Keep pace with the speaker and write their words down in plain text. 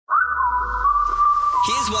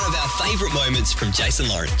Here's one of our favourite moments from Jason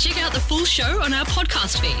Lauren. Check out the full show on our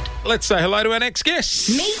podcast feed. Let's say hello to our next guests.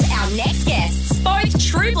 Meet our next guests, both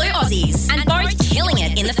true blue Aussies and both killing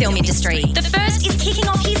it in the film industry. The first is kicking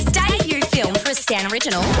off his debut film for a Stan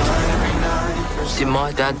Original. Did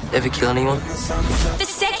my dad ever kill anyone? The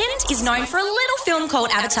second is known for a little film called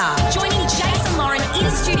Avatar. Joining Jason Lauren in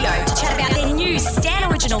studio to chat about their new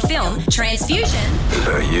Stan Original film, Transfusion.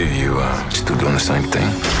 You still doing the same thing?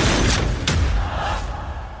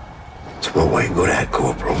 It's what we're good at,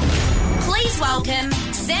 Corporal. Please welcome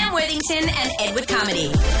Sam Worthington and Edward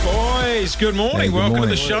Carmody. Boys, good morning. Welcome to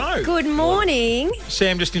the show. Good morning.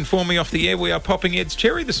 Sam just informed me off the air we are popping Ed's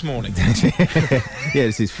cherry this morning. Yeah,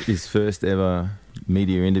 this is his first ever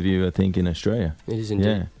media interview, I think, in Australia. It is indeed.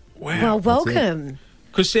 Yeah. Wow. Well, welcome.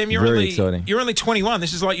 Because Sam, Very exciting. You're only 21.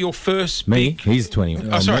 This is like your first Me? big... He's 20.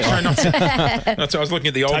 Oh, sorry, not. I was looking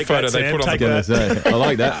at the old Take photo that, they Sam, put on take the... that. I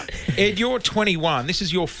like that. Ed, you're 21. This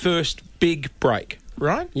is your first big break,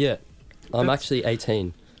 right? Yeah. I'm actually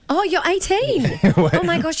 18. Oh, you're 18. Oh,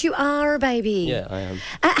 my gosh, you are a baby. Yeah, I am.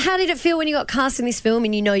 How did it feel when you got cast in this film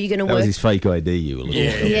and you know you're going to That work? was his fake ID you were looking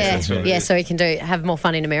at. Yeah, so he can have more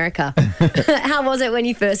fun in America. How was it when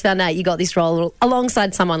you first found out you got this role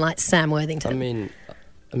alongside someone like Sam Worthington?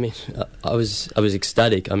 I was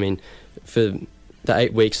ecstatic. I mean, for the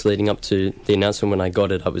 8 weeks leading up to the announcement when I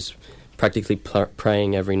got it, I was practically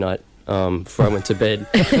praying every night before I went to bed.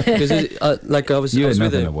 Because I was You had with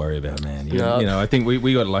nothing it. to worry about, man. No. You know, I think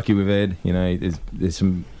we got lucky with Ed. You know, there's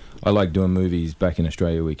some... I like doing movies back in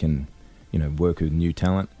Australia. We can, work with new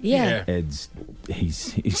talent. Yeah.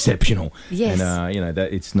 He's exceptional. Yes. And,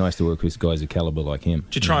 that it's nice to work with guys of calibre like him.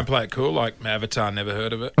 Did you try and play it cool, like Avatar, never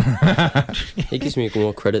heard of it? He gives me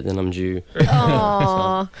more credit than I'm due.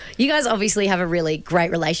 Oh, you guys obviously have a really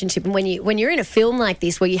great relationship. And when you're in a film like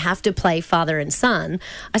this where you have to play father and son,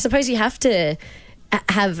 I suppose you have to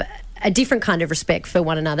have a different kind of respect for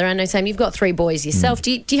one another. I know, Sam, you've got 3 boys yourself.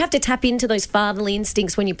 Do you have to tap into those fatherly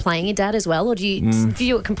instincts when you're playing your dad as well, or do you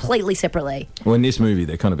do it completely separately? Well, in this movie,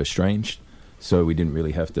 they're kind of estranged, so we didn't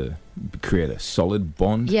really have to create a solid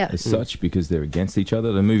bond as such because they're against each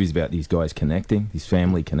other. The movie's about these guys connecting, this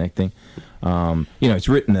family connecting. It's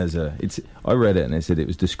written as I read it and it said it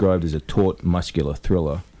was described as a taut, muscular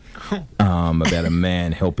thriller about a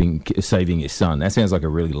man saving his son. That sounds like a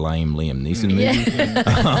really lame Liam Neeson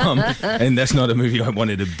movie. And that's not a movie I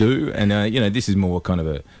wanted to do. And, this is more kind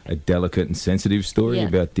of a delicate and sensitive story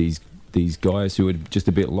about these guys who are just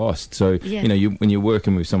a bit lost. So, when you're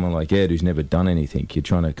working with someone like Ed who's never done anything, you're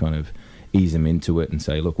trying to kind of ease them into it and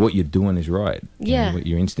say, look, what you're doing is right. Yeah.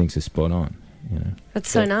 Your instincts are spot on.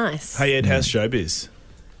 That's so nice. Hey, Ed, how's showbiz?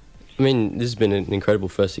 I mean, this has been an incredible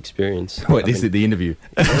first experience. What, this is the interview?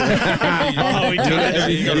 Oh, he did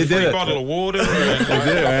it. You got a free bottle of water.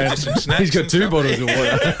 He's got 2 bottles of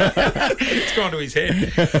water. It's gone to his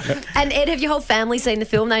head. And Ed, have your whole family seen the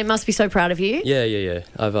film? They must be so proud of you. Yeah.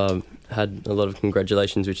 I've had a lot of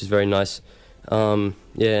congratulations, which is very nice. And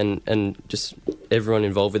just everyone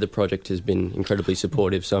involved with the project has been incredibly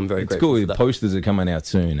supportive, so I'm very grateful cool. for The that. posters are coming out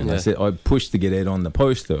soon, and I pushed to get Ed on the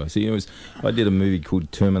poster. I did a movie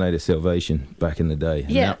called Terminator Salvation back in the day.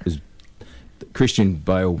 And that was Christian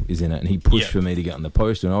Bale is in it, and he pushed for me to get on the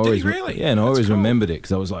poster. And I always, really? I always remembered it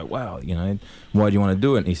because I was like, wow, why do you want to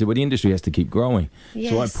do it? And he said, well, the industry has to keep growing.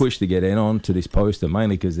 Yes. So I pushed to get Ed on to this poster,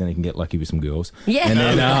 mainly because then he can get lucky with some girls. Yeah. And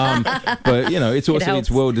then, but it's also it's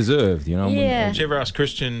well deserved. Yeah. Did you ever ask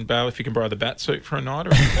Christian Bale if you can borrow the bat suit for a night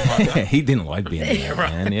or anything like that? He didn't like being there,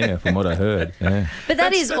 man. Yeah, from what I heard. Yeah. But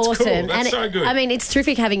that's awesome. Cool. That's so good. I mean, it's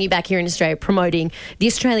terrific having you back here in Australia promoting the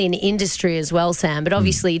Australian industry as well, Sam. But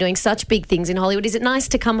obviously, you're doing such big things in Hollywood. Is it nice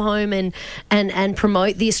to come home and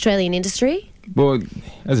promote the Australian industry? Well,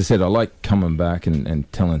 as I said, I like coming back and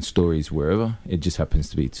telling stories wherever. It just happens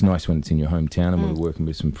to be. It's nice when it's in your hometown and we're working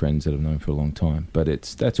with some friends that I've known for a long time. But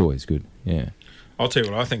that's always good. Yeah. I'll tell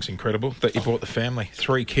you what I think's incredible, that you brought the family,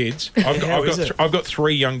 3 kids. I've got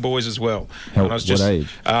 3 young boys as well. What age?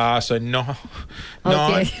 So 9.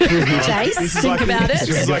 Jace, think about it. This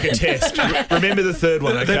is like a test. Remember the third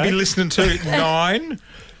one, okay? They'll be listening to 9,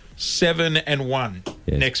 7 and 1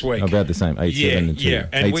 next week. About the same, 8, 7 and 2. Yeah,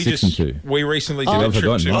 and 8, 6 and 2. we recently did I've a trip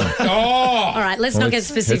forgotten to... mine. All right, let's not get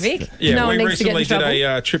specific. No we one needs to get in recently trouble.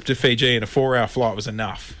 did a trip to Fiji and a 4-hour flight was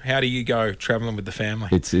enough. How do you go travelling with the family?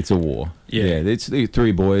 It's a war. Yeah. It's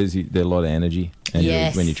 3 boys. They're a lot of energy.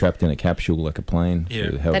 And when you're trapped in a capsule like a plane for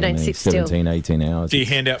They don't sit still. 17, 18 hours. Do you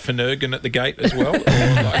hand out Finnegan at the gate as well? What's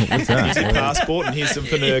that? Here's your passport and here's some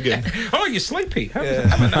Finnegan. Oh, you're sleepy. Hey,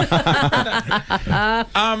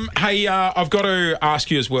 I've got to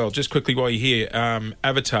ask you as well, just quickly while you're here,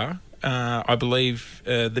 Avatar. I believe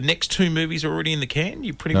the next 2 movies are already in the can.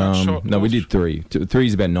 You pretty much shot. No, we did 3.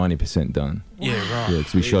 3's about 90% done. Yeah, right. Yeah,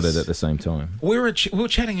 because we shot it at the same time. We were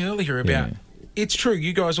chatting earlier about. Yeah. It's true.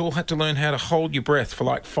 You guys all had to learn how to hold your breath for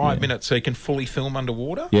like 5 minutes so you can fully film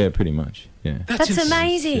underwater. Yeah, pretty much. Yeah. That's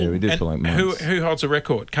amazing. Yeah, we did for like months. Who holds the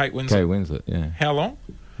record? Kate Winslet. Kate Winslet. Yeah. How long?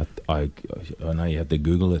 I know you have to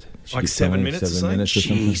Google it. Like 7 minutes or so? 7 minutes or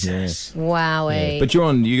something. Jesus. Yeah. Wowee. Yeah. But you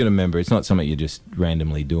got to remember, it's not something you're just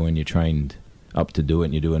randomly doing. You're trained up to do it,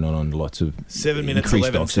 and you're doing it on lots of 7 minutes, increased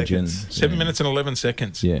 11 oxygen. seconds. 7 minutes and 11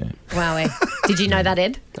 seconds. Yeah. Wowee. Did you know that,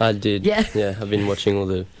 Ed? I did. Yeah. Yeah, I've been watching all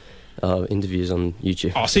the interviews on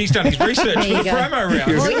YouTube. Oh, so he's done his research for the promo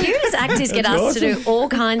round. Well, you as actors get asked to do all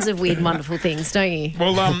kinds of weird, wonderful things, don't you?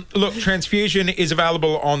 Well, look, Transfusion is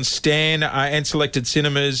available on Stan and selected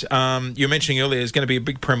cinemas. You were mentioning earlier there's going to be a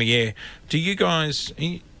big premiere. Do you guys...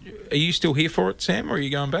 Are you still here for it, Sam, or are you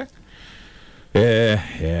going back?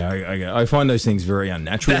 Yeah. I find those things very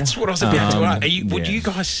unnatural. That's what I was about to ask. Would you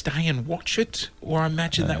guys stay and watch it? Or I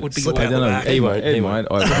imagine that would be... slip out the back. He might. He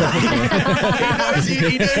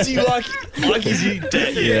knows you like his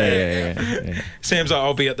dad. Yeah. Sam's like,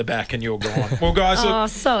 I'll be at the back and you're gone. Well, guys, look,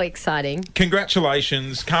 so exciting.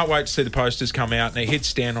 Congratulations. Can't wait to see the posters come out. And it hits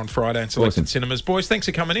Stan on Friday in selected cinemas. Boys, thanks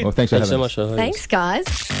for coming in. Well, thanks so much. Thanks, guys.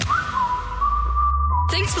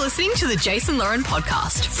 Thanks for listening to the Jason Lauren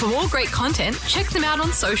podcast. For more great content, check them out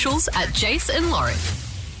on socials at Jason Lauren.